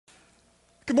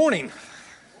Good morning.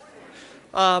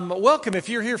 Welcome. If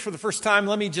you're here for the first time,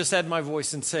 let me just add my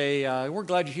voice and say we're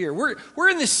glad you're here. We're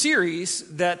in this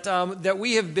series that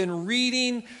we have been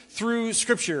reading through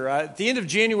Scripture. At the end of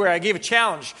January, I gave a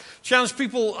challenge. Challenged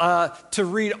people to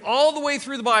read all the way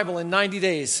through the Bible in 90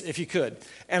 days, if you could.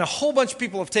 And a whole bunch of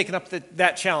people have taken up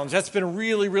that challenge. That's been a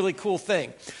really, really cool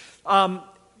thing.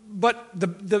 But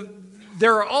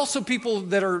there are also people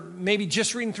that are maybe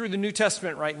just reading through the New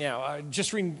Testament right now,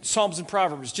 just reading Psalms and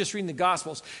Proverbs, just reading the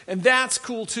Gospels. And that's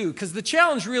cool too, because the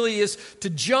challenge really is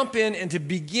to jump in and to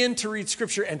begin to read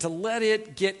Scripture and to let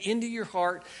it get into your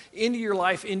heart, into your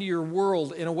life, into your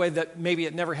world in a way that maybe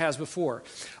it never has before.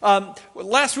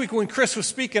 Last week when Chris was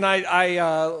speaking,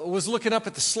 I was looking up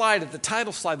at the slide, at the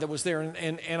title slide that was there,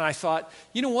 and I thought,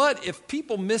 you know what? If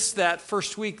people missed that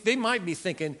first week, they might be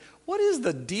thinking, what is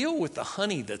the deal with the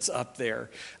honey that's up there?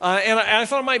 And I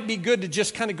thought it might be good to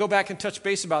just kind of go back and touch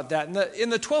base about that. In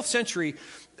the 12th century,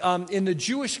 in the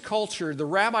Jewish culture, the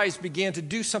rabbis began to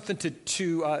do something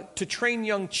to train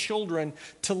young children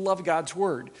to love God's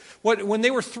word. When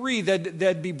they were 3,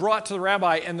 they'd be brought to the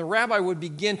rabbi, and the rabbi would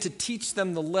begin to teach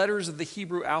them the letters of the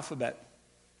Hebrew alphabet.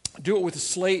 Do it with a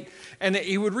slate, and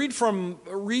he would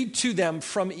read to them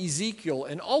from Ezekiel,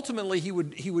 and ultimately he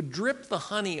would drip the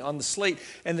honey on the slate,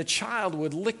 and the child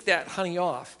would lick that honey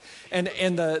off, and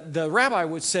the rabbi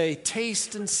would say,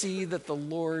 "Taste and see that the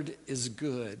Lord is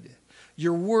good.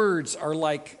 Your words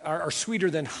are sweeter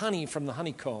than honey from the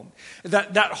honeycomb."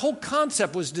 That whole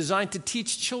concept was designed to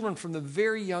teach children from the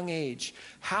very young age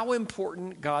how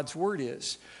important God's word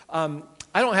is.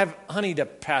 I don't have honey to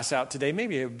pass out today.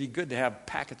 Maybe it would be good to have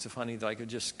packets of honey that I could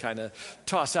just kind of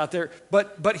toss out there.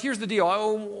 But here's the deal. I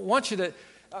want you to,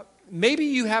 maybe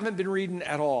you haven't been reading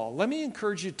at all. Let me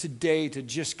encourage you today to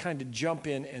just kind of jump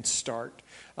in and start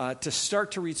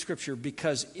to read Scripture,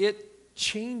 because it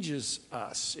changes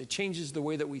us. It changes the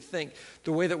way that we think,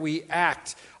 the way that we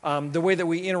act, the way that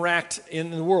we interact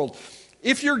in the world.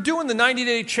 If you're doing the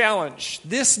 90-day challenge,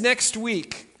 this next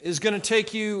week is going to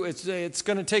take you, it's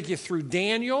going to take you through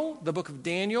Daniel, the book of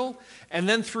Daniel, and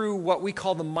then through what we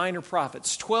call the minor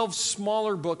prophets, 12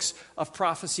 smaller books of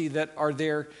prophecy that are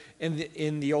there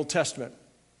in the Old Testament.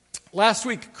 Last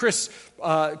week, Chris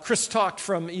talked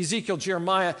from Ezekiel,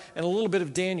 Jeremiah, and a little bit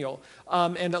of Daniel.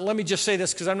 And let me just say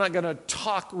this, because I'm not going to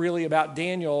talk really about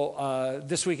Daniel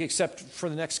this week except for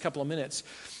the next couple of minutes.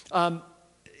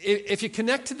 If you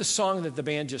connect to the song that the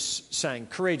band just sang,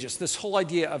 Courageous, this whole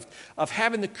idea of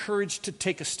having the courage to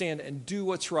take a stand and do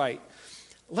what's right,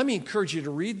 let me encourage you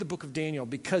to read the book of Daniel,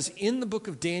 because in the book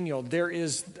of Daniel, there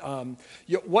is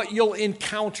what you'll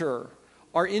encounter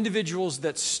are individuals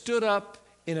that stood up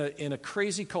in a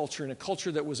crazy culture, in a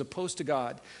culture that was opposed to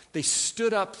God. They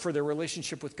stood up for their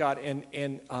relationship with God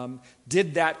and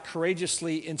did that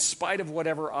courageously in spite of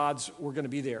whatever odds were going to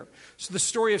be there. So the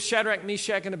story of Shadrach,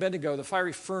 Meshach, and Abednego, the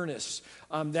fiery furnace,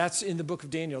 that's in the book of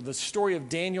Daniel. The story of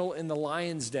Daniel in the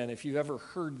lion's den, if you've ever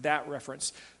heard that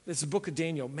reference, it's the book of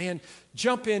Daniel. Man,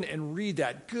 jump in and read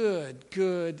that.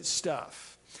 Good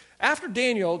stuff. After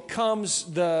Daniel comes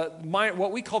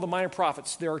what we call the minor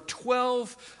prophets. There are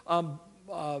 12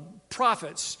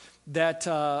 prophets that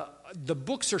the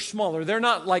books are smaller. They're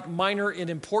not like minor in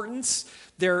importance.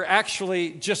 They're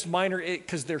actually just minor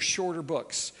because they're shorter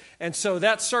books. And so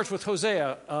that starts with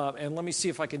Hosea. And let me see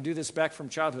if I can do this back from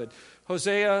childhood.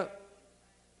 Hosea,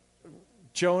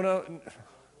 Joel,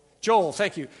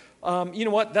 thank you. You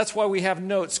know what? That's why we have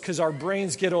notes, because our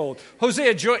brains get old.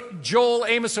 Hosea, Joel,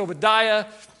 Amos, Obadiah,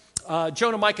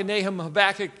 Jonah, Micah, Nahum,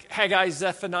 Habakkuk, Haggai,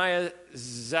 Zephaniah,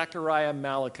 Zechariah,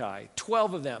 Malachi.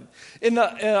 12 of them. In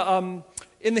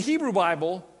the Hebrew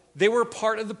Bible, they were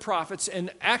part of the prophets,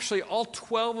 and actually all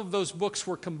 12 of those books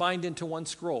were combined into one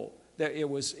scroll. It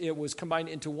was combined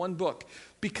into one book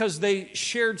because they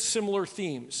shared similar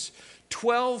themes.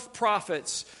 12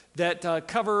 prophets that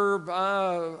cover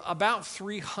about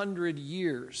 300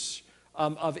 years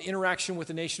of interaction with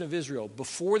the nation of Israel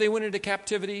before they went into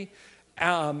captivity,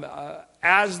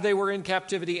 as they were in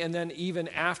captivity, and then even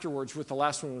afterwards with the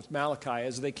last one with Malachi,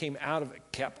 as they came out of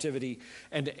captivity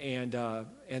and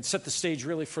set the stage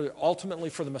really ultimately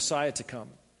for the Messiah to come.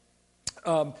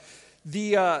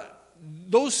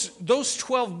 Those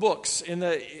 12 books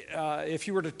if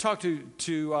you were to talk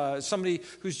to somebody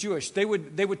who's Jewish, they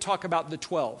would talk about the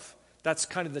 12. That's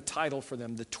kind of the title for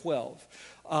them, the 12.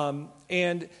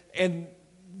 And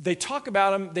they talk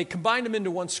about them, they combine them into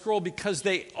one scroll because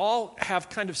they all have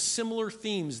kind of similar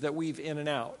themes that weave in and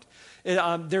out.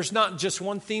 There's not just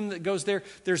one theme that goes there.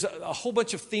 There's a whole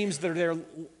bunch of themes that are there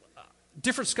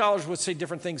different scholars would say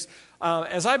different things.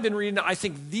 As I've been reading, I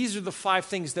think these are the 5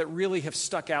 things that really have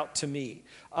stuck out to me.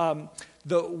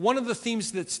 One of the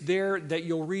themes that's there that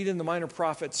you'll read in the Minor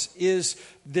Prophets is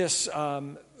this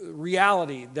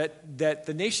reality that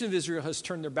the nation of Israel has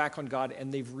turned their back on God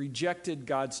and they've rejected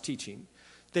God's teaching.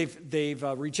 They've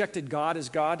rejected God as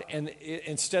God, and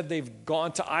instead they've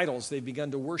gone to idols. They've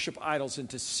begun to worship idols and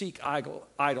to seek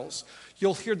idols.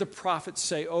 You'll hear the prophets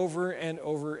say over and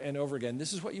over and over again,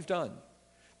 this is what you've done.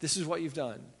 This is what you've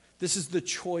done. This is the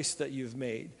choice that you've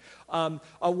made.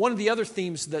 One of the other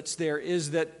themes that's there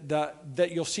is that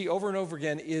you'll see over and over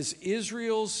again is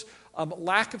Israel's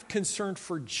lack of concern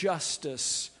for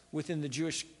justice within the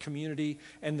Jewish community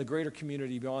and the greater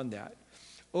community beyond that.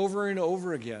 Over and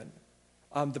over again,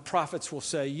 the prophets will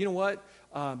say, you know what,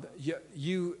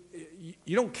 you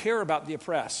don't care about the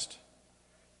oppressed.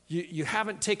 You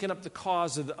haven't taken up the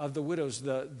cause of the widows,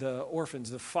 the orphans,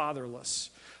 the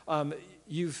fatherless.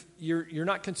 You're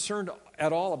not concerned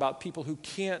at all about people who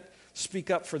can't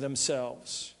speak up for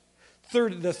themselves.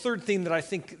 The third theme that I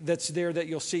think that's there that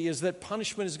you'll see is that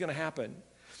punishment is going to happen,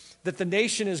 that the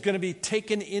nation is going to be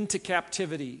taken into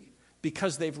captivity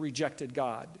because they've rejected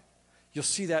God. You'll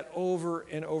see that over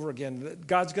and over again. That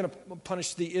God's going to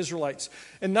punish the Israelites.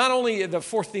 And not only, the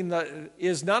fourth theme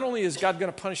is not only is God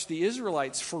going to punish the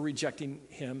Israelites for rejecting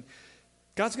him,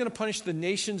 God's going to punish the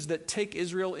nations that take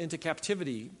Israel into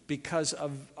captivity because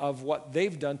of what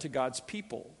they've done to God's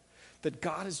people. That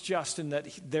God is just and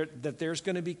that there's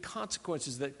going to be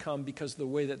consequences that come because of the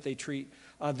way that they treat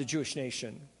the Jewish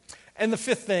nation. And the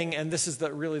fifth thing, and this is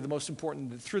really the most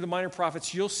important, through the Minor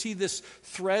Prophets, you'll see this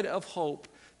thread of hope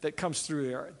that comes through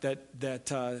there,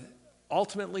 that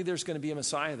ultimately there's going to be a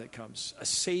Messiah that comes, a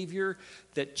Savior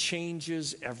that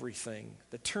changes everything,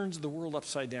 that turns the world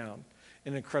upside down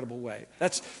in an incredible way.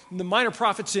 That's the Minor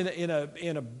Prophets in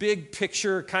a big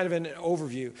picture, kind of an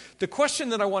overview. The question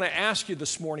that I want to ask you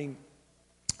this morning,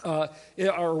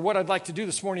 or what I'd like to do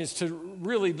this morning, is to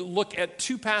really look at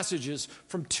 2 passages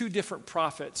from 2 different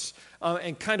prophets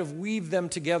and kind of weave them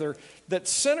together that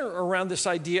center around this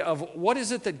idea of what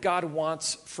is it that God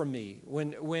wants from me.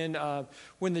 When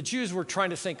the Jews were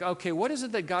trying to think, okay, what is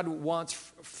it that God wants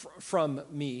from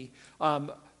me?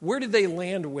 Where did they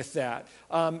land with that?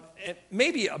 And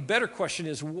maybe a better question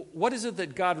is, what is it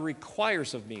that God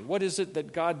requires of me? What is it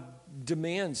that God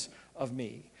demands of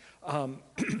me?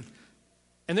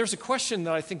 And there's a question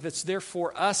that I think that's there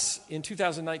for us in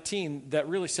 2019 that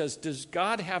really says, does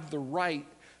God have the right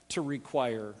to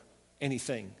require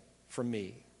anything from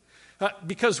me?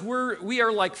 Because we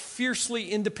are like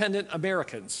fiercely independent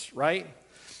Americans, right?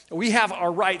 We have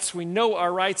our rights, we know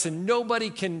our rights, and nobody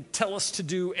can tell us to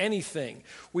do anything.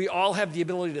 We all have the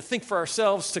ability to think for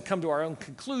ourselves, to come to our own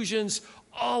conclusions,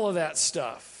 all of that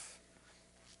stuff.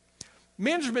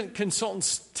 Management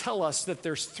consultants tell us that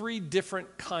there's 3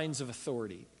 different kinds of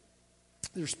authority.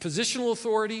 There's positional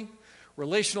authority,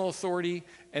 relational authority,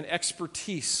 and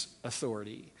expertise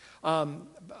authority. Positional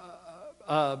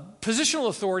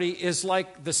authority is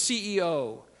like the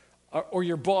CEO or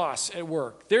your boss at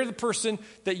work. They're the person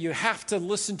that you have to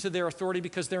listen to their authority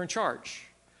because they're in charge.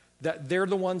 That they're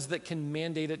the ones that can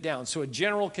mandate it down. So a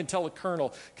general can tell a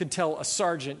colonel, can tell a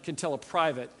sergeant, can tell a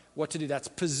private what to do. That's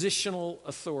positional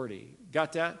authority.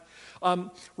 Got that?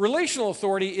 Relational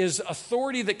authority is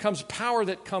authority that comes, power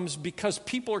that comes because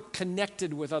people are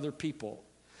connected with other people.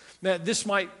 Now, this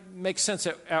might make sense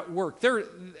at work.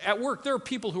 At work, there are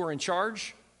people who are in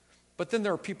charge, but then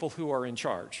there are people who are in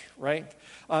charge, right?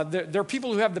 There are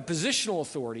people who have the positional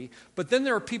authority, but then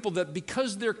there are people that,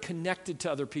 because they're connected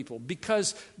to other people,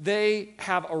 because they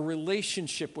have a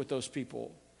relationship with those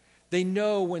people, they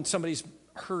know when somebody's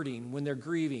hurting, when they're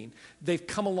grieving, they've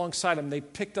come alongside them, they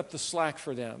picked up the slack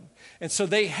for them. And so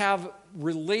they have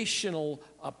relational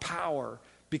power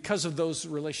because of those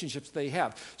relationships they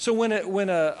have. So when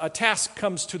a task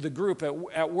comes to the group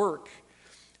at work,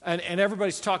 and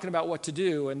everybody's talking about what to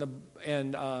do, and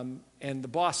the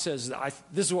boss says,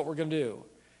 this is what we're going to do.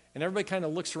 And everybody kind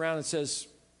of looks around and says,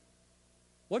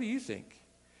 what do you think?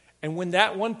 And when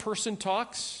that one person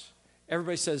talks,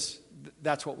 everybody says,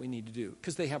 that's what we need to do,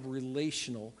 because they have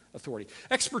relational authority.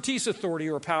 Expertise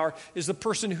authority or power is the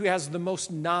person who has the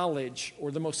most knowledge or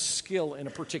the most skill in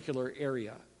a particular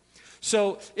area.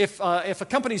 So if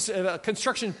a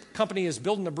construction company is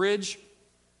building a bridge,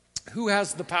 who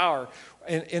has the power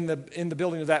in the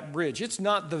building of that bridge? It's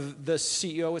not the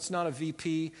CEO, it's not a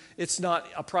VP, it's not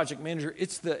a project manager,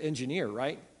 it's the engineer,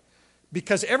 right?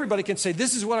 Because everybody can say,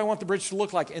 this is what I want the bridge to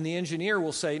look like, and the engineer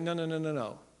will say,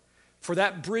 no. For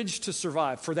that bridge to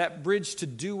survive, for that bridge to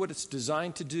do what it's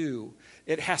designed to do,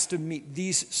 it has to meet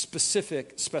these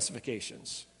specific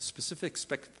specifications.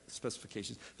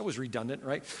 Specifications. That was redundant,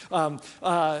 right?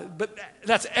 But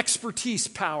that's expertise,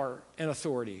 power, and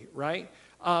authority, right?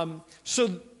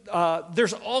 So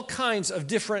there's all kinds of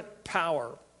different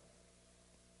power.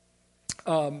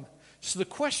 So the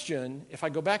question, if I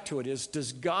go back to it, is,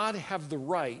 does God have the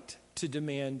right to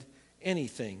demand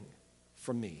anything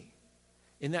from me?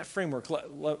 In that framework,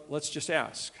 let's just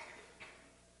ask.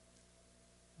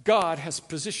 God has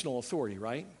positional authority,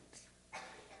 right?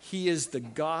 He is the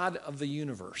God of the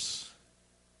universe.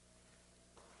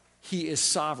 He is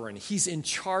sovereign. He's in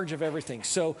charge of everything.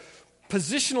 So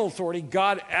positional authority,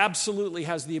 God absolutely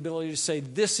has the ability to say,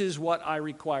 this is what I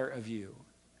require of you.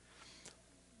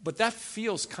 But that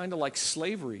feels kind of like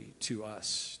slavery to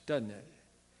us, doesn't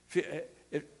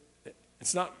it?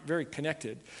 It's not very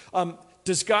connected.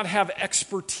 Does God have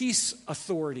expertise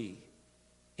authority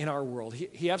in our world?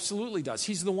 He absolutely does.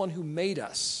 He's the one who made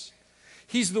us.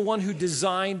 He's the one who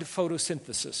designed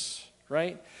photosynthesis,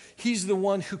 right? He's the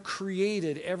one who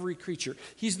created every creature.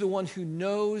 He's the one who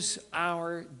knows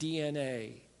our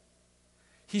DNA.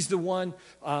 He's the one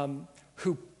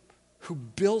who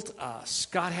built us.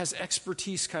 God has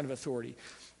expertise kind of authority.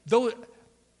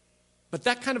 But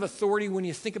that kind of authority, when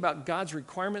you think about God's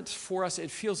requirements for us,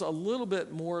 it feels a little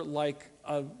bit more like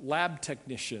a lab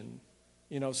technician,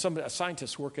 a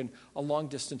scientist working a long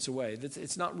distance away.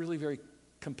 It's not really very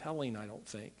compelling, I don't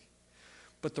think.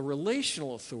 But the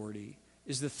relational authority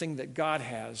is the thing that God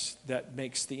has that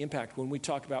makes the impact when we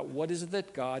talk about what is it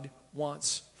that God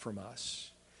wants from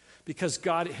us. Because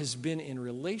God has been in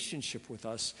relationship with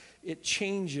us, it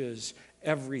changes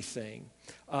everything.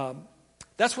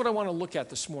 That's what I want to look at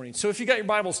this morning. So if you got your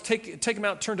Bibles, take them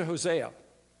out, turn to Hosea.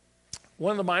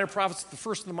 One of the minor prophets, the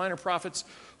first of the minor prophets,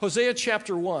 Hosea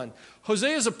chapter 1.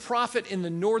 Hosea is a prophet in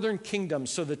the northern kingdom.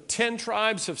 So the 10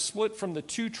 tribes have split from the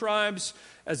 2 tribes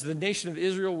as the nation of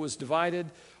Israel was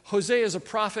divided. Hosea is a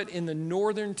prophet in the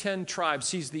northern 10 tribes.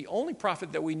 He's the only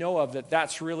prophet that we know of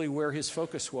that's really where his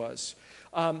focus was.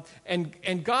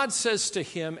 And God says to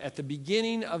him at the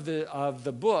beginning of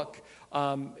the book,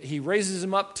 he raises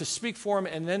him up to speak for him,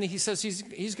 and then he says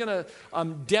he's going to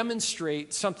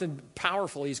demonstrate something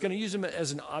powerful. He's going to use him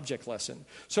as an object lesson.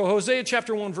 So Hosea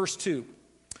chapter 1, verse 2.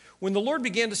 When the Lord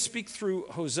began to speak through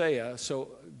Hosea, so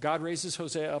God raises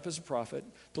Hosea up as a prophet,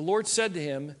 the Lord said to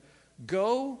him,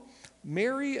 "Go,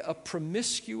 marry a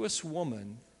promiscuous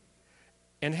woman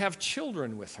and have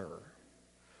children with her.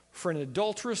 For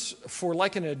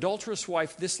like an adulterous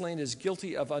wife, this land is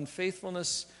guilty of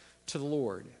unfaithfulness to the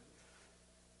Lord."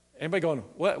 Anybody going,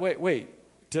 wait,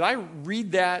 did I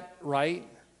read that right?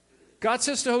 God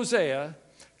says to Hosea,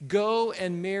 go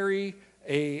and marry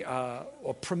a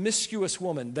promiscuous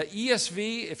woman. The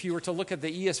ESV, if you were to look at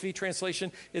the ESV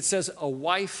translation, it says a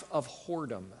wife of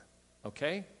whoredom,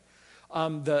 okay?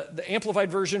 The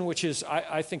Amplified Version, which is,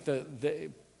 I think,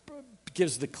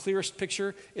 gives the clearest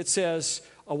picture, it says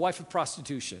a wife of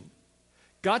prostitution.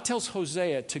 God tells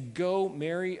Hosea to go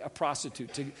marry a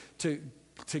prostitute,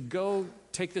 to go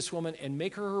take this woman and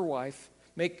make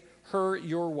her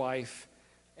your wife,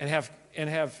 and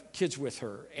have kids with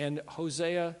her. And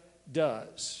Hosea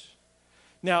does.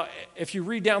 Now, if you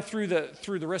read down through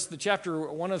the rest of the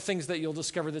chapter, one of the things that you'll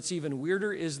discover that's even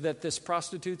weirder is that this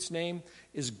prostitute's name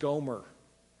is Gomer.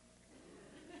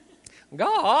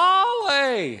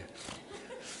 Golly!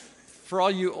 For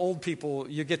all you old people,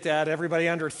 you get that. Everybody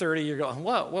under 30, you're going,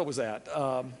 what was that?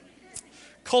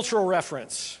 Cultural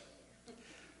reference.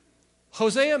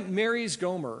 Hosea marries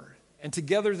Gomer, and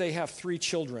together they have 3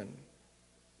 children.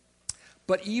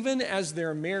 But even as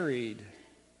they're married,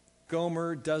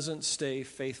 Gomer doesn't stay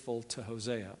faithful to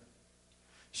Hosea.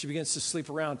 She begins to sleep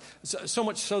around. So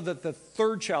much so that the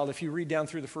 3rd child, if you read down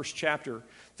through the first chapter,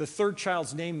 the 3rd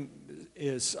child's name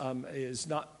is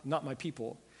not my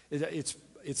people.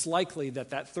 It's likely that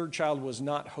 3rd child was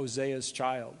not Hosea's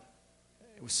child.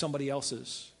 It was somebody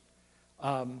else's.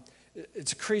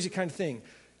 It's a crazy kind of thing.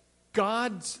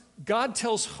 God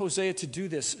tells Hosea to do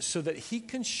this so that he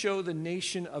can show the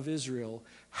nation of Israel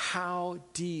how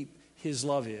deep his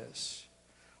love is.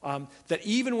 That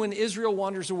even when Israel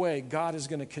wanders away, God is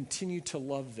going to continue to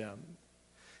love them.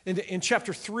 In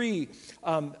chapter 3,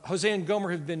 Hosea and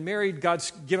Gomer have been married.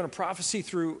 God's given a prophecy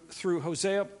through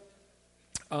Hosea.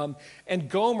 And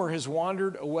Gomer has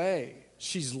wandered away.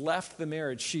 She's left the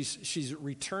marriage. She's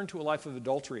returned to a life of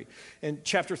adultery. And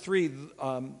chapter 3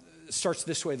 starts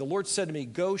this way. The Lord said to me,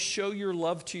 "Go show your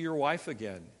love to your wife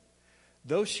again,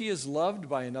 though she is loved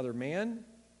by another man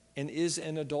and is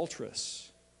an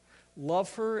adulteress.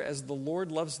 Love her as the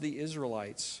Lord loves the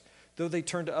Israelites, though they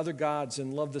turned to other gods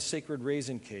and loved the sacred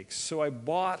raisin cakes. So I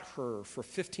bought her for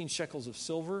 15 shekels of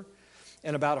silver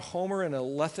and about a homer and a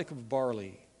lethek of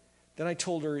barley. Then I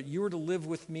told her, you are to live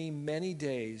with me many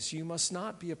days. You must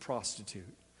not be a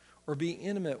prostitute or be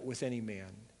intimate with any man,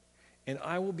 and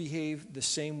I will behave the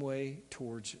same way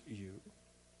towards you.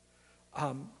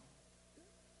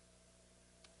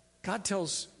 God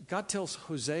tells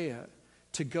Hosea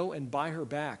to go and buy her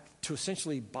back, to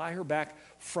essentially buy her back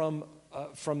from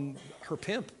her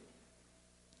pimp,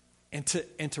 and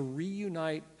to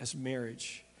reunite as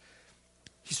marriage.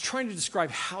 He's trying to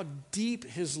describe how deep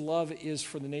his love is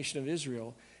for the nation of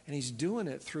Israel, and he's doing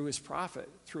it through his prophet,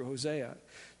 through Hosea.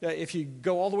 Now, if you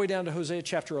go all the way down to Hosea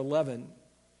chapter 11,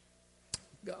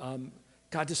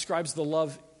 God describes the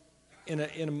love in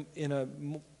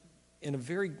a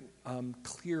very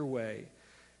clear way.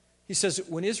 He says,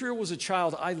 when Israel was a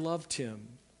child, I loved him,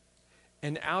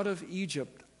 and out of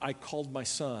Egypt I called my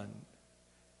son.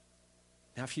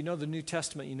 Now, if you know the New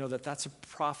Testament, you know that that's a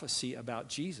prophecy about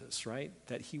Jesus, right?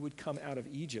 That he would come out of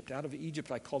Egypt. Out of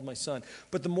Egypt I called my son.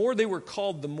 But the more they were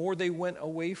called, the more they went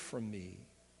away from me.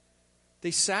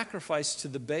 They sacrificed to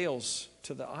the Baals,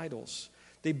 to the idols.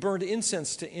 They burned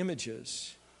incense to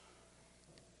images.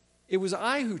 It was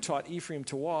I who taught Ephraim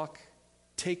to walk,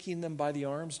 taking them by the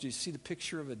arms. Do you see the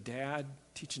picture of a dad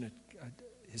teaching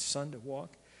his son to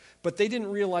walk? But they didn't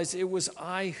realize it was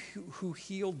I who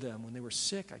healed them. When they were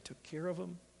sick, I took care of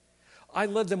them. I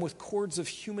led them with cords of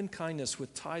human kindness,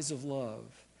 with ties of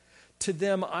love. To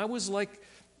them, I was like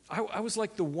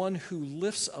the one who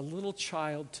lifts a little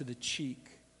child to the cheek.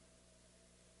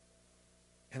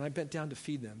 And I bent down to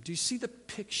feed them. Do you see the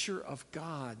picture of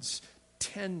God's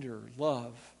tender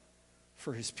love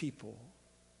for his people?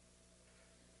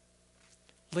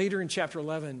 Later in chapter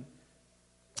 11,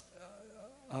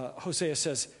 Hosea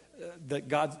says, that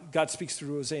God speaks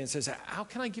through Hosea and says, how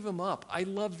can I give them up? I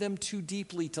love them too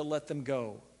deeply to let them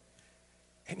go.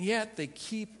 And yet they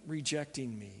keep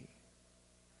rejecting me.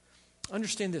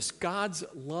 Understand this, God's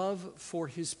love for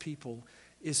his people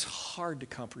is hard to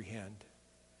comprehend.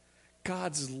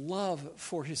 God's love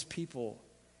for his people,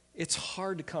 it's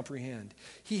hard to comprehend.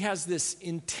 He has this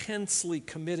intensely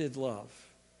committed love.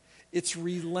 It's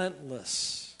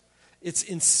relentless. It's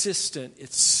insistent.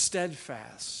 It's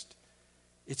steadfast.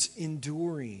 It's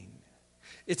enduring.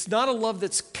 It's not a love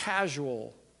that's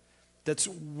casual, that's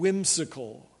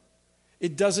whimsical.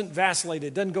 It doesn't vacillate.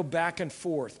 It doesn't go back and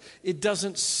forth. It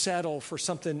doesn't settle for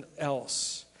something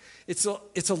else. It's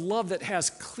a love that has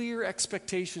clear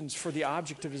expectations for the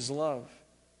object of his love,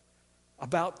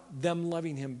 about them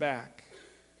loving him back.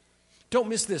 Don't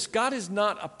miss this. God is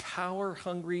not a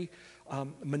power-hungry,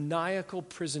 maniacal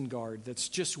prison guard that's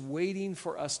just waiting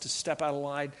for us to step out of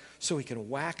line so he can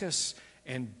whack us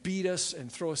and beat us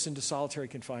and throw us into solitary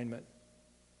confinement.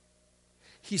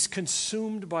 He's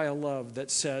consumed by a love that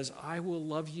says, I will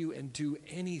love you and do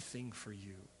anything for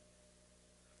you.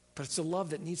 But it's a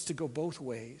love that needs to go both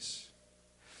ways.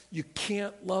 You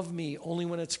can't love me only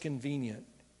when it's convenient.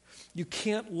 You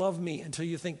can't love me until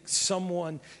you think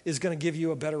someone is going to give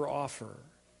you a better offer.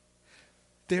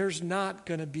 There's not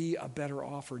going to be a better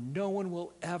offer. No one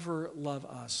will ever love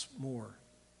us more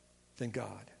than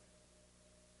God.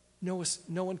 No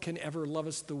one can ever love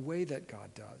us the way that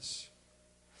God does.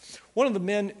 One of the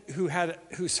men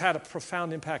who's had a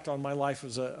profound impact on my life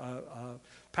was a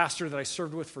pastor that I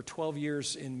served with for 12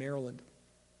 years in Maryland.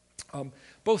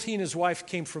 Both he and his wife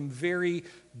came from very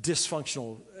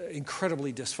dysfunctional,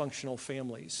 incredibly dysfunctional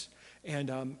families.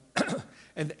 And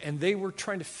they were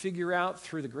trying to figure out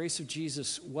through the grace of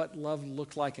Jesus what love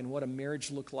looked like and what a marriage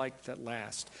looked like that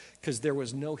lasts, because there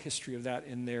was no history of that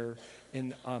in their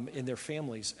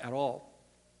families at all.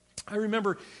 I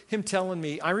remember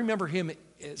him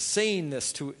saying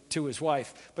this to his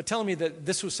wife, but telling me that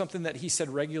this was something that he said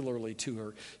regularly to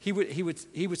her. He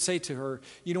would say to her,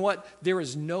 you know what? There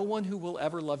is no one who will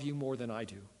ever love you more than I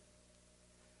do.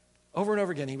 Over and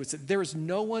over again, he would say, there is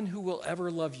no one who will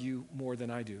ever love you more than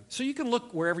I do. So you can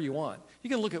look wherever you want. You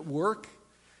can look at work.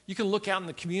 You can look out in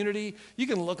the community. You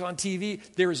can look on TV.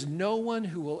 There is no one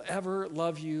who will ever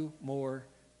love you more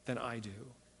than I do.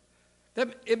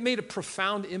 It made a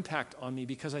profound impact on me,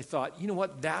 because I thought, you know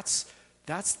what, that's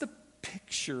the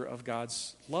picture of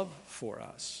God's love for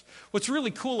us. What's really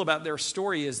cool about their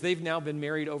story is they've now been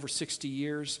married over 60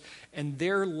 years, and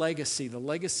their legacy, the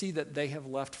legacy that they have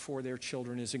left for their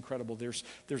children, is incredible. There's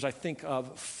I think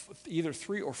of either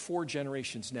 3 or 4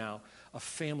 generations now of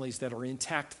families that are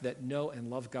intact, that know and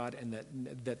love God, and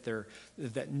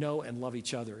that know and love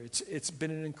each other. It's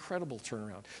been an incredible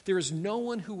turnaround. There is no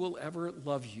one who will ever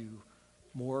love you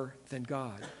more than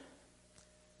God.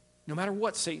 No matter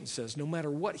what Satan says, no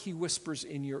matter what he whispers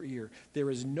in your ear, there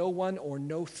is no one or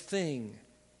no thing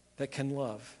that can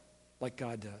love like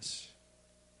God does.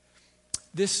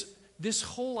 This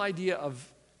whole idea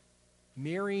of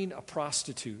marrying a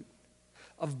prostitute,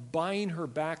 of buying her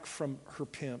back from her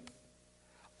pimp,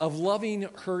 of loving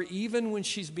her even when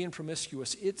she's being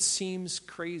promiscuous, it seems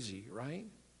crazy, right?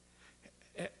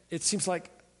 It seems like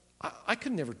I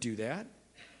could never do that.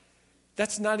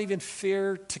 That's not even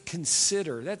fair to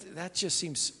consider. That just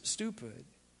seems stupid.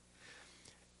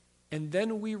 And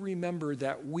then we remember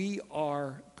that we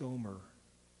are Gomer,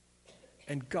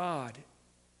 and God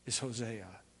is Hosea.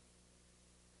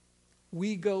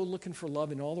 We go looking for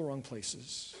love in all the wrong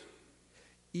places,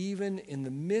 even in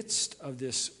the midst of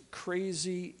this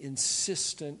crazy,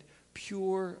 insistent,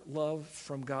 pure love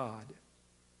from God.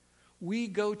 We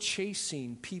go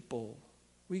chasing people.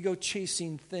 We go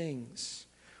chasing things.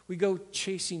 We go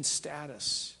chasing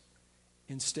status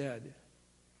instead.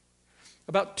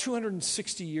 About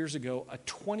 260 years ago, a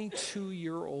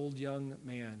 22-year-old young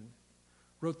man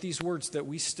wrote these words that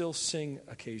we still sing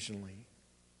occasionally.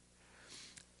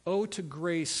 "Oh, to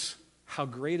grace, how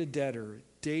great a debtor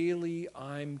daily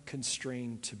I'm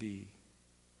constrained to be.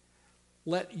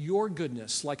 Let your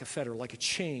goodness, like a fetter, like a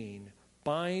chain,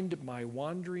 bind my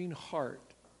wandering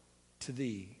heart to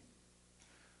thee.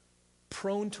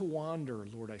 Prone to wander,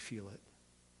 Lord, I feel it.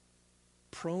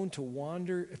 Prone to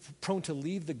wander, prone to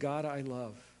leave the God I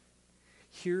love.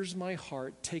 Here's my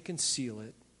heart, take and seal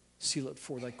it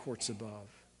for thy courts above."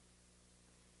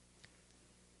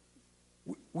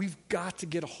 We've got to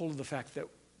get a hold of the fact that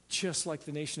just like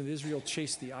the nation of Israel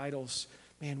chased the idols,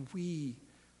 man, we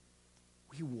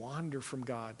wander from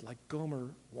God like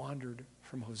Gomer wandered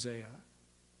from Hosea.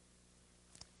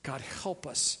 God, help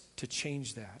us to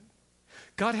change that.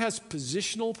 God has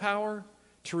positional power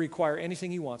to require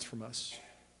anything he wants from us.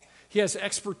 He has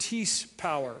expertise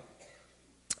power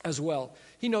as well.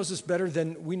 He knows us better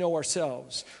than we know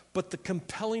ourselves. But the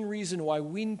compelling reason why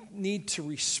we need to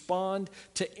respond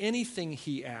to anything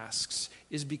he asks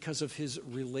is because of his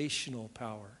relational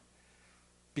power.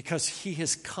 Because he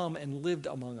has come and lived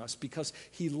among us. Because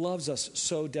he loves us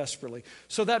so desperately.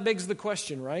 So that begs the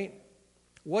question, right?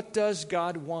 What does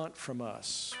God want from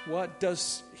us? What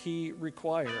does he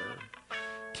require?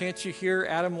 Can't you hear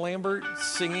Adam Lambert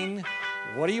singing,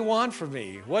 "What do you want from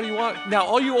me? What do you want?" Now,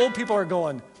 all you old people are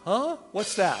going, huh?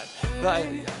 What's that?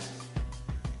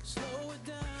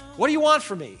 What do you want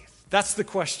from me? That's the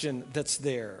question that's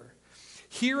there.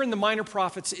 Here in the Minor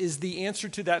Prophets is the answer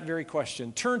to that very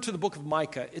question. Turn to the book of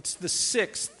Micah. It's the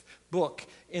 6th book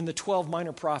in the 12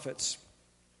 Minor Prophets.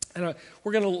 And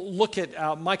we're going to look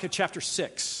at Micah chapter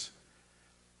 6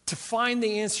 to find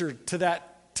the answer to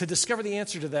that, to discover the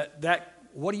answer to that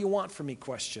 "what do you want from me"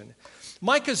 question.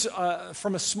 Micah's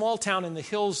from a small town in the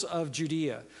hills of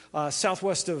Judea,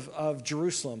 southwest of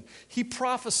Jerusalem. He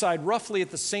prophesied roughly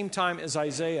at the same time as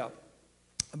Isaiah,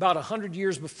 about 100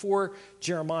 years before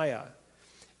Jeremiah.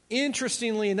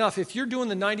 Interestingly enough, if you're doing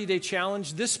the 90-day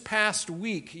challenge, this past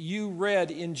week you read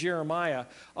in Jeremiah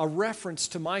a reference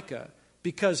to Micah.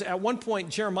 Because at one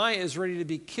point, Jeremiah is ready to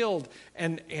be killed,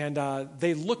 and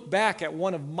they look back at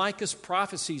one of Micah's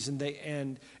prophecies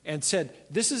and said,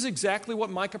 this is exactly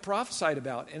what Micah prophesied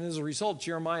about. And as a result,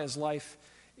 Jeremiah's life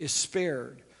is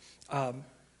spared.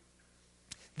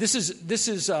 This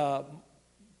is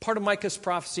part of Micah's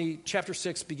prophecy, chapter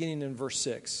 6, beginning in verse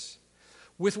 6.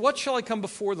 "With what shall I come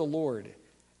before the Lord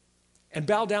and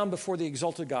bow down before the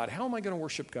exalted God? How am I going to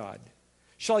worship God?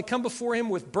 Shall I come before him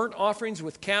with burnt offerings,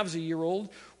 with calves a year old?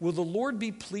 Will the Lord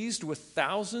be pleased with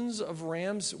thousands of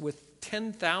rams, with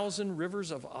 10,000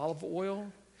 rivers of olive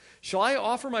oil? Shall I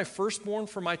offer my firstborn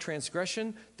for my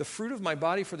transgression, the fruit of my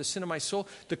body for the sin of my soul?"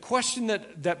 The question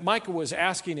that Micah was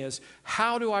asking is,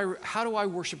 how do I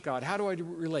worship God? How do I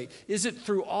relate? Is it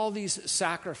through all these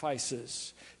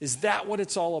sacrifices? Is that what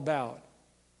it's all about?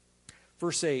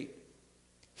 Verse 8,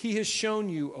 "He has shown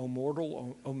you, O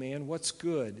mortal, O man, what's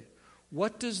good.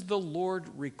 What does the Lord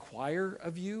require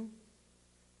of you?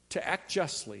 To act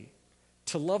justly,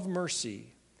 to love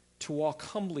mercy, to walk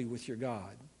humbly with your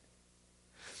God."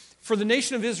 For the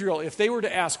nation of Israel, if they were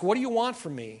to ask, "What do you want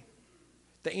from me?"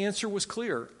 the answer was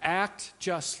clear. Act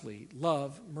justly,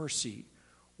 love mercy,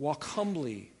 walk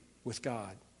humbly with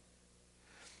God.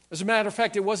 As a matter of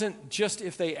fact, it wasn't just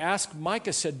if they asked.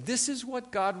 Micah said, this is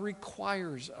what God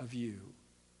requires of you.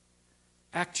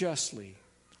 Act justly.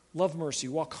 Love mercy.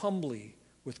 Walk humbly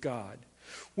with God.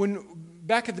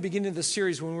 Back at the beginning of the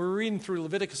series, when we were reading through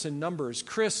Leviticus and Numbers,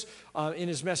 Chris, in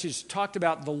his message, talked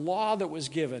about the law that was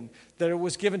given, that it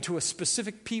was given to a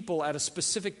specific people at a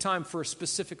specific time for a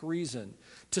specific reason,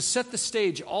 to set the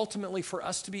stage ultimately for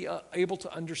us to be able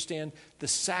to understand the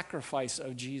sacrifice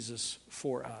of Jesus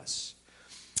for us.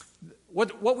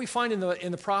 What we find in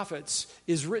the prophets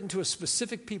is written to a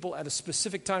specific people at a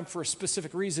specific time for a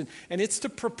specific reason, and it's to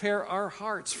prepare our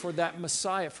hearts for that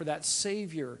Messiah, for that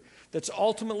Savior that's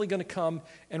ultimately going to come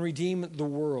and redeem the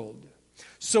world.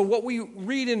 So what we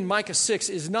read in Micah 6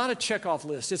 is not a checkoff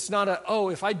list. It's not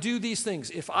if I do these things,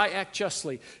 if I act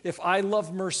justly, if I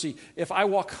love mercy, if I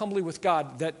walk humbly with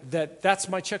God, that's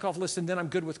my checkoff list and then I'm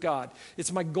good with God.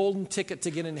 It's my golden ticket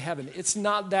to get into heaven. It's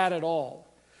not that at all.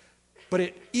 But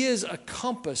it is a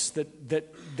compass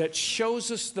that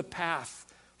shows us the path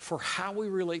for how we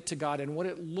relate to God and what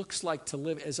it looks like to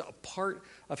live as a part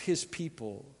of His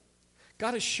people.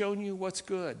 God has shown you what's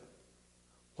good.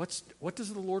 What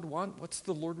does the Lord want? What's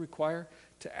the Lord require?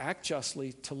 To act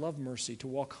justly, to love mercy, to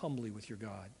walk humbly with your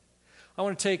God. I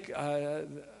want to take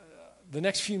the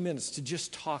next few minutes to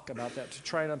just talk about that, to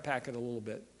try and unpack it a little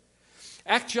bit.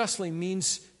 Act justly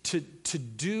means to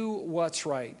do what's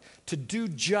right. To do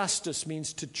justice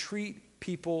means to treat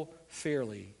people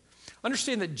fairly.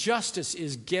 Understand that justice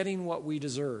is getting what we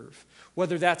deserve,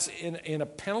 whether that's in a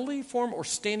penalty form or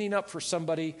standing up for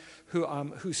somebody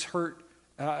who's hurt,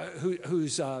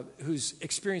 who's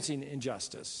experiencing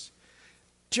injustice.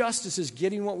 Justice is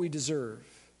getting what we deserve.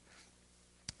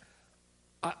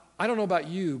 I don't know about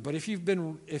you, but if you've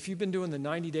been doing the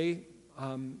 90-day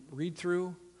read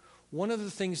through, one of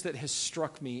the things that has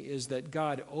struck me is that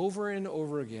God over and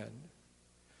over again,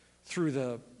 through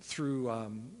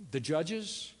the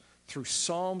judges, through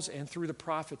Psalms, and through the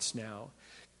prophets now,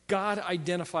 God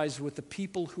identifies with the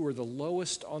people who are the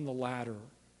lowest on the ladder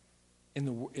in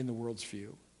the world's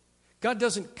view. God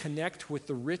doesn't connect with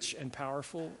the rich and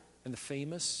powerful and the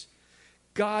famous.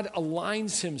 God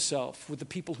aligns Himself with the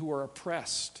people who are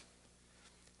oppressed,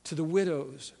 to the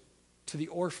widows, to the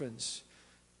orphans,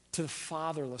 to the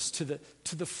fatherless, to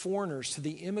the foreigners, to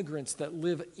the immigrants that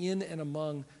live in and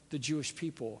among the Jewish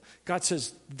people. God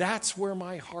says, that's where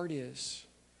my heart is.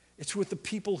 It's with the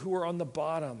people who are on the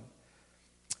bottom.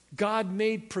 God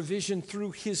made provision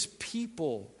through His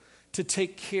people to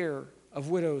take care of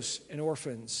widows and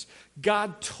orphans.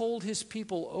 God told His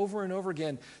people over and over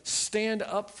again, stand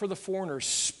up for the foreigners,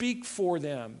 speak for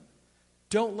them.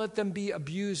 Don't let them be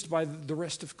abused by the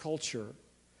rest of culture.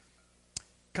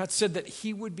 God said that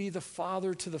He would be the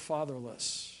father to the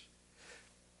fatherless.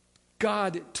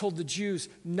 God told the Jews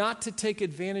not to take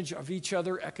advantage of each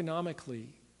other economically.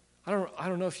 I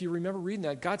don't know if you remember reading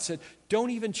that. God said, don't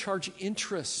even charge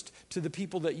interest to the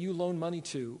people that you loan money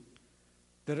to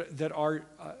that are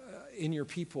in your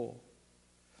people.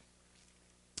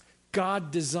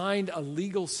 God designed a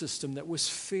legal system that was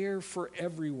fair for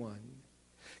everyone.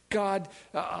 God,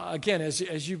 again,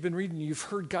 as you've been reading, you've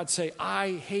heard God say,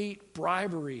 I hate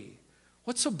bribery.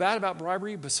 What's so bad about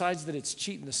bribery besides that it's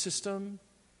cheating the system?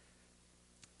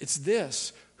 It's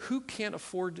this. Who can't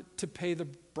afford to pay the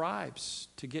bribes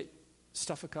to get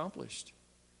stuff accomplished?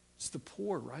 It's the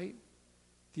poor, right?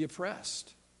 The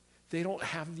oppressed. They don't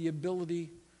have the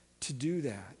ability to do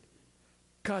that.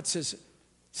 God says,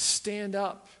 stand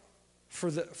up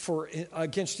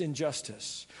against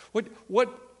injustice.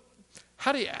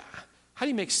 How do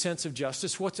you make sense of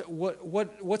justice? What's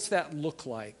that look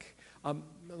like?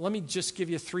 Let me just give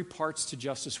you 3 parts to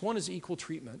justice. One is equal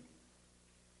treatment.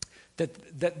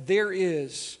 That there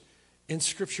is in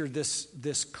Scripture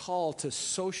this call to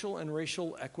social and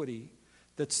racial equity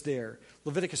that's there.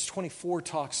 Leviticus 24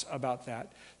 talks about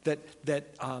that.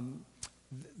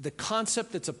 The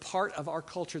concept that's a part of our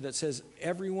culture that says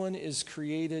everyone is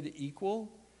created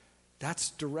equal,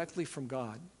 that's directly from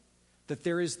God. That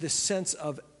there is this sense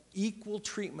of equal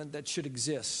treatment that should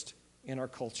exist in our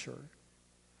culture.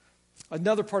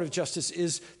 Another part of justice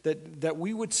is that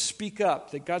we would speak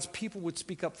up, that God's people would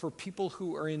speak up for people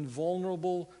who are in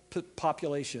vulnerable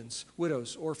populations,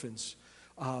 widows, orphans,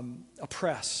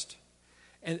 oppressed,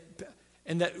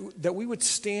 and that we would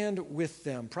stand with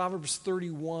them. Proverbs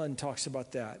 31 talks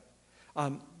about that.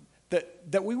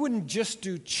 That we wouldn't just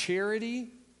do charity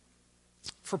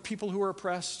for people who are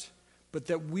oppressed, but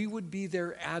that we would be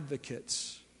their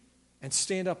advocates and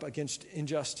stand up against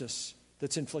injustice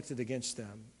that's inflicted against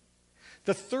them.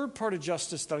 The third part of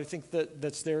justice that I think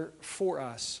that's there for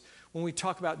us when we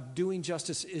talk about doing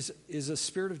justice is a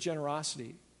spirit of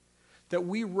generosity. That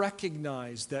we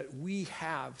recognize that we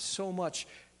have so much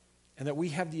and that we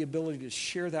have the ability to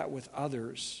share that with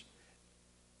others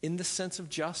in the sense of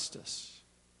justice.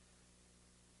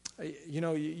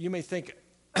 You may think,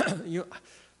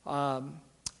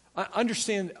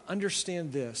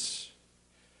 understand this.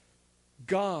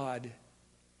 God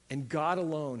and God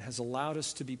alone has allowed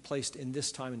us to be placed in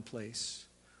this time and place.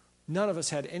 None of us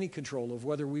had any control of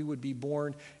whether we would be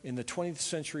born in the 20th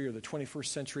century or the 21st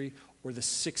century or the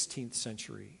 16th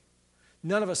century.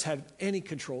 None of us had any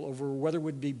control over whether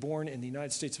we'd be born in the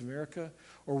United States of America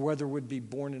or whether we'd be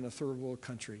born in a third world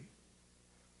country.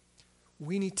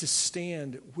 We need to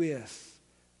stand with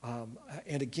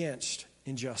and against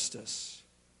injustice.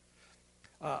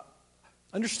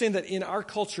 Understand that in our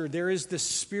culture there is this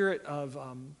spirit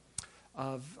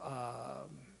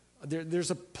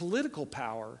there's a political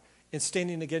power in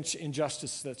standing against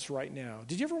injustice that's right now.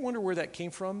 Did you ever wonder where that came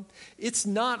from? It's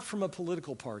not from a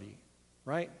political party,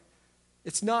 right?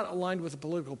 It's not aligned with a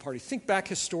political party. Think back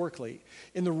historically.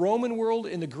 In the Roman world,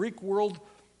 in the Greek world,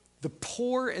 the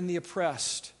poor and the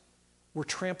oppressed were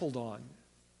trampled on.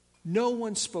 No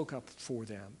one spoke up for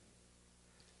them.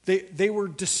 They were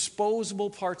disposable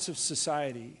parts of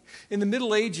society. In the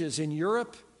Middle Ages in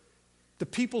Europe, the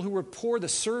people who were poor, the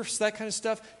serfs, that kind of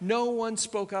stuff, no one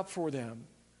spoke up for them.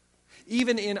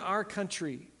 Even in our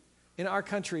country,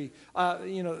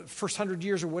 first 100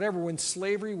 years or whatever, when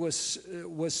slavery was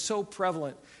so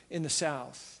prevalent in the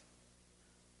South,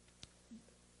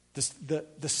 the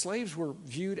slaves were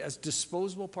viewed as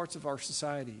disposable parts of our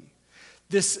society.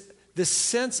 This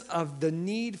sense of the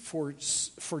need for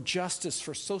justice,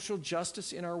 for social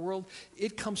justice in our world,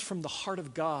 it comes from the heart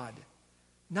of God,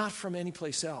 not from any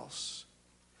place else.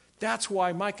 That's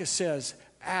why Micah says,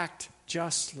 act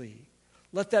justly.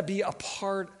 Let that be a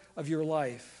part of your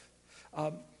life.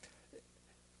 And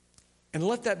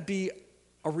let that be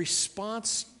a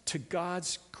response to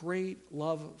God's great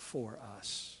love for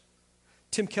us.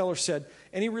 Tim Keller said,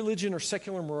 any religion or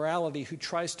secular morality who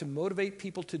tries to motivate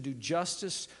people to do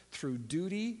justice through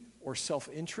duty or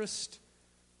self-interest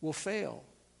will fail.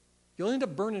 You'll end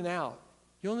up burning out.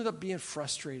 You'll end up being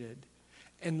frustrated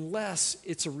unless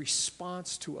it's a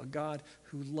response to a God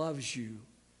who loves you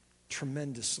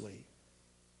tremendously.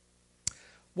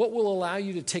 What will allow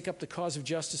you to take up the cause of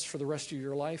justice for the rest of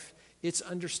your life? It's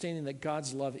understanding that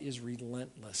God's love is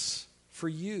relentless for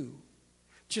you,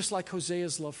 just like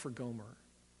Hosea's love for Gomer.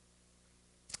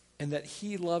 And that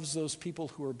he loves those people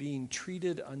who are being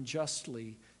treated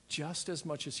unjustly just as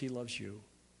much as he loves you.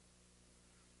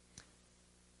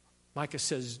 Micah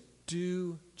says,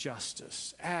 do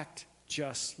justice, act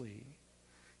justly.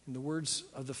 In the words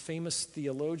of the famous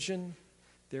theologian,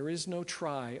 there is no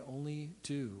try, only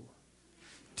do.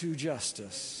 Do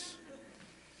justice.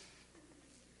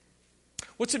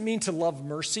 What's it mean to love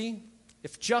mercy?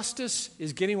 If justice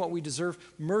is getting what we deserve,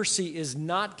 mercy is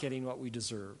not getting what we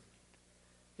deserve.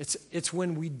 It's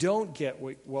when we don't get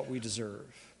what we deserve.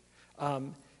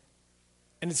 And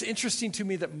it's interesting to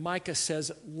me that Micah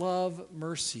says, love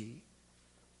mercy.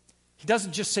 He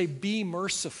doesn't just say, be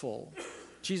merciful.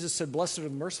 Jesus said, blessed are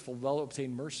the merciful, they'll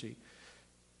obtain mercy.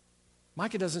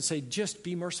 Micah doesn't say, just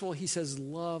be merciful. He says,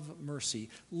 love mercy.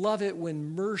 Love it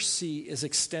when mercy is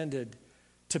extended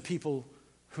to people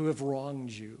who have wronged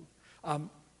you. I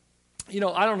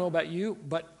don't know about you,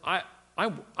 but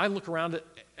I look around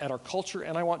at our culture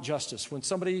and I want justice. When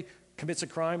somebody commits a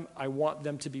crime, I want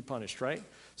them to be punished, right?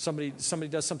 Somebody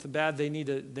does something bad, they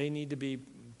need to be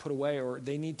put away, or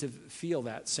they need to feel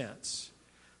that sense.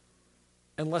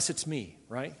 Unless it's me,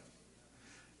 right?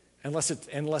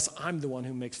 Unless I'm the one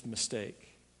who makes the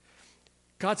mistake.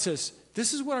 God says,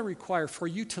 this is what I require for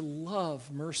you to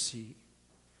love mercy,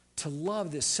 to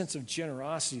love this sense of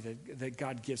generosity that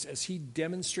God gives as he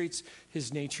demonstrates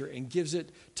his nature and gives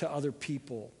it to other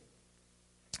people.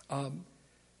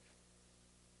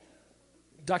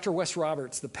 Dr. Wes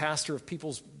Roberts, the pastor of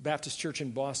People's Baptist Church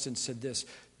in Boston, said this: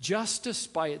 justice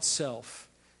by itself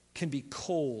can be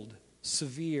cold,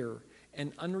 severe,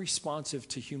 and unresponsive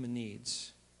to human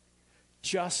needs.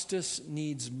 Justice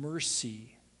needs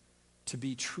mercy to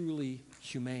be truly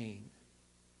humane.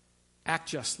 Act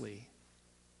justly,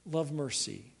 love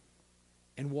mercy,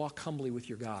 and walk humbly with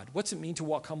your God. What's it mean to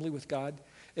walk humbly with God?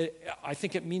 I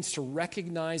think it means to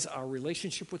recognize our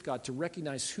relationship with God, to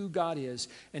recognize who God is,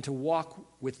 and to walk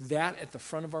with that at the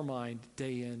front of our mind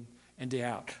day in and day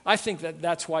out. I think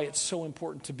that's why it's so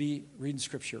important to be reading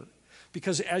Scripture.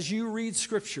 Because as you read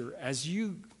Scripture, as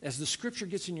the Scripture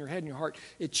gets in your head and your heart,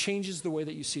 it changes the way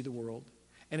that you see the world.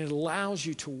 And it allows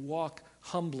you to walk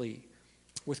humbly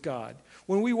with God.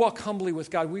 When we walk humbly with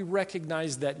God, we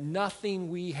recognize that nothing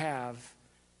we have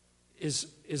is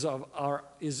of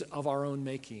our own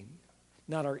making.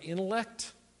 Not our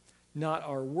intellect, not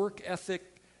our work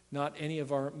ethic, not any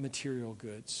of our material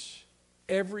goods.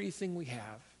 Everything we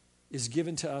have is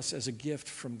given to us as a gift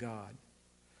from God.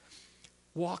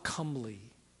 Walk humbly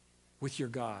with your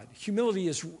God. Humility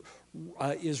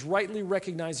is rightly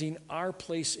recognizing our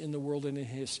place in the world and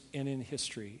in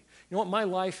history. You know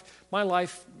what? My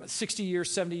life, 60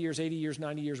 years, 70 years, 80 years,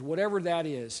 90 years, whatever that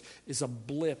is a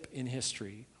blip in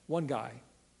history. One guy.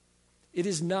 It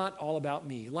is not all about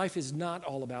me. Life is not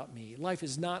all about me. Life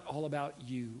is not all about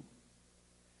you.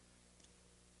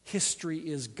 History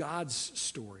is God's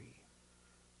story.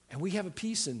 And we have a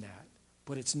piece in that,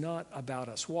 but it's not about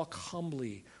us. Walk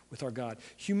humbly with our God.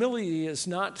 Humility is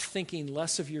not thinking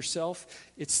less of yourself,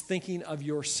 it's thinking of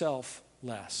yourself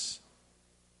less.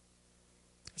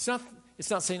 It's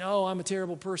not saying, oh, I'm a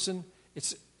terrible person.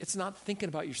 It's not thinking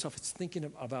about yourself, it's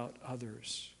thinking about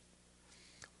others.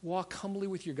 Walk humbly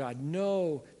with your God.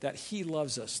 Know that He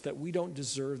loves us, that we don't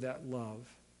deserve that love.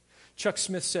 Chuck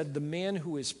Smith said, the man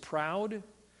who is proud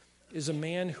is a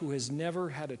man who has never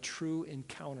had a true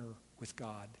encounter with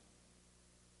God.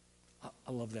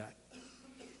 I love that.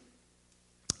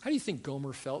 How do you think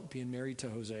Gomer felt being married to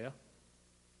Hosea?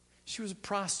 She was a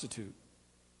prostitute.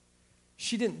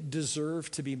 She didn't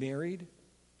deserve to be married,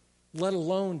 let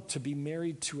alone to be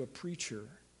married to a preacher,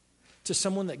 to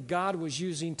someone that God was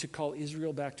using to call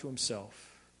Israel back to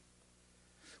Himself.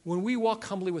 When we walk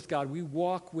humbly with God, we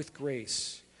walk with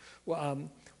grace.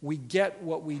 We get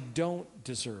what we don't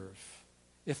deserve.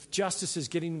 If justice is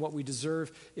getting what we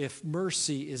deserve, if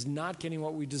mercy is not getting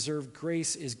what we deserve,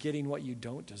 grace is getting what you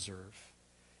don't deserve.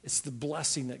 It's the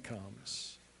blessing that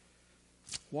comes.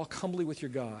 Walk humbly with your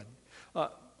God.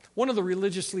 One of the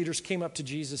religious leaders came up to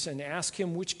Jesus and asked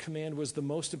Him which command was the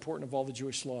most important of all the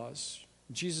Jewish laws.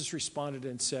 Jesus responded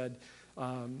and said,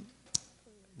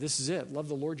 this is it. Love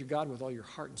the Lord your God with all your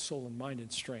heart and soul and mind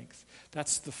and strength.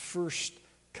 That's the first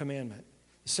commandment.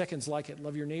 The second's like it.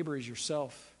 Love your neighbor as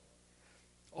yourself.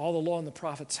 All the law and the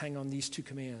prophets hang on these two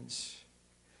commands.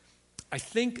 I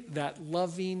think that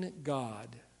loving God,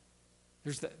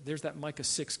 there's that Micah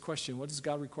 6 question. What does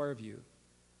God require of you?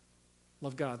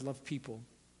 Love God, love people.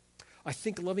 I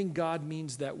think loving God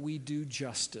means that we do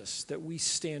justice, that we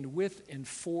stand with and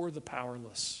for the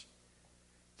powerless,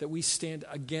 that we stand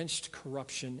against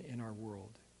corruption in our world.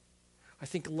 I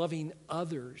think loving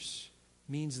others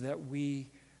means that we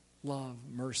love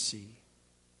mercy.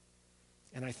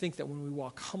 And I think that when we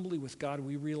walk humbly with God,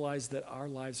 we realize that our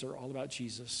lives are all about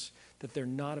Jesus, that they're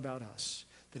not about us,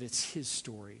 that it's His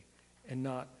story and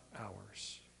not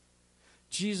ours.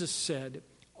 Jesus said,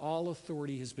 all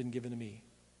authority has been given to me.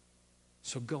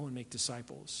 So go and make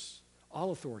disciples.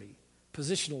 All authority,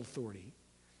 positional authority,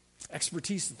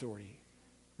 expertise authority,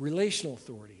 relational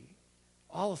authority.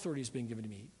 All authority has been given to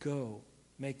me. Go,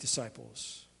 make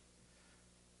disciples.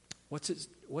 What's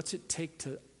it take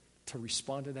to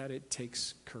respond to that? It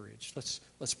takes courage.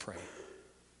 Let's pray.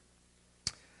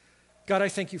 God, I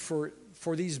thank you for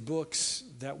these books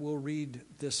that we'll read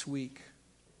this week,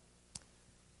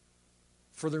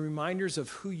 for the reminders of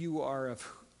who you are,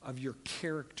 of your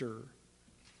character,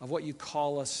 of what you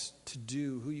call us to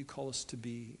do, who you call us to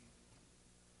be.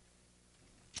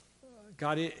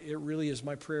 God, it really is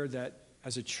my prayer that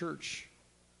as a church,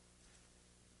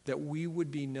 that we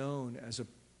would be known as a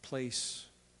place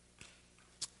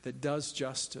that does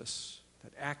justice,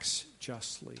 that acts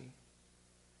justly,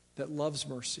 that loves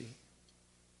mercy,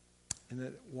 and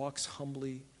that walks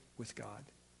humbly with God.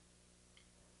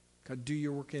 God, do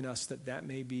your work in us that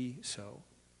may be so.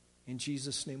 In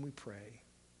Jesus' name we pray.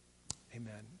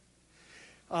 Amen.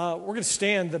 We're going to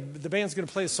stand. The band's going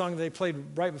to play a song they played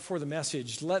right before the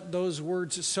message. Let those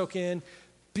words soak in.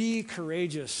 Be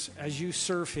courageous as you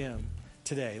serve Him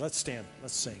today. Let's stand.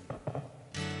 Let's sing.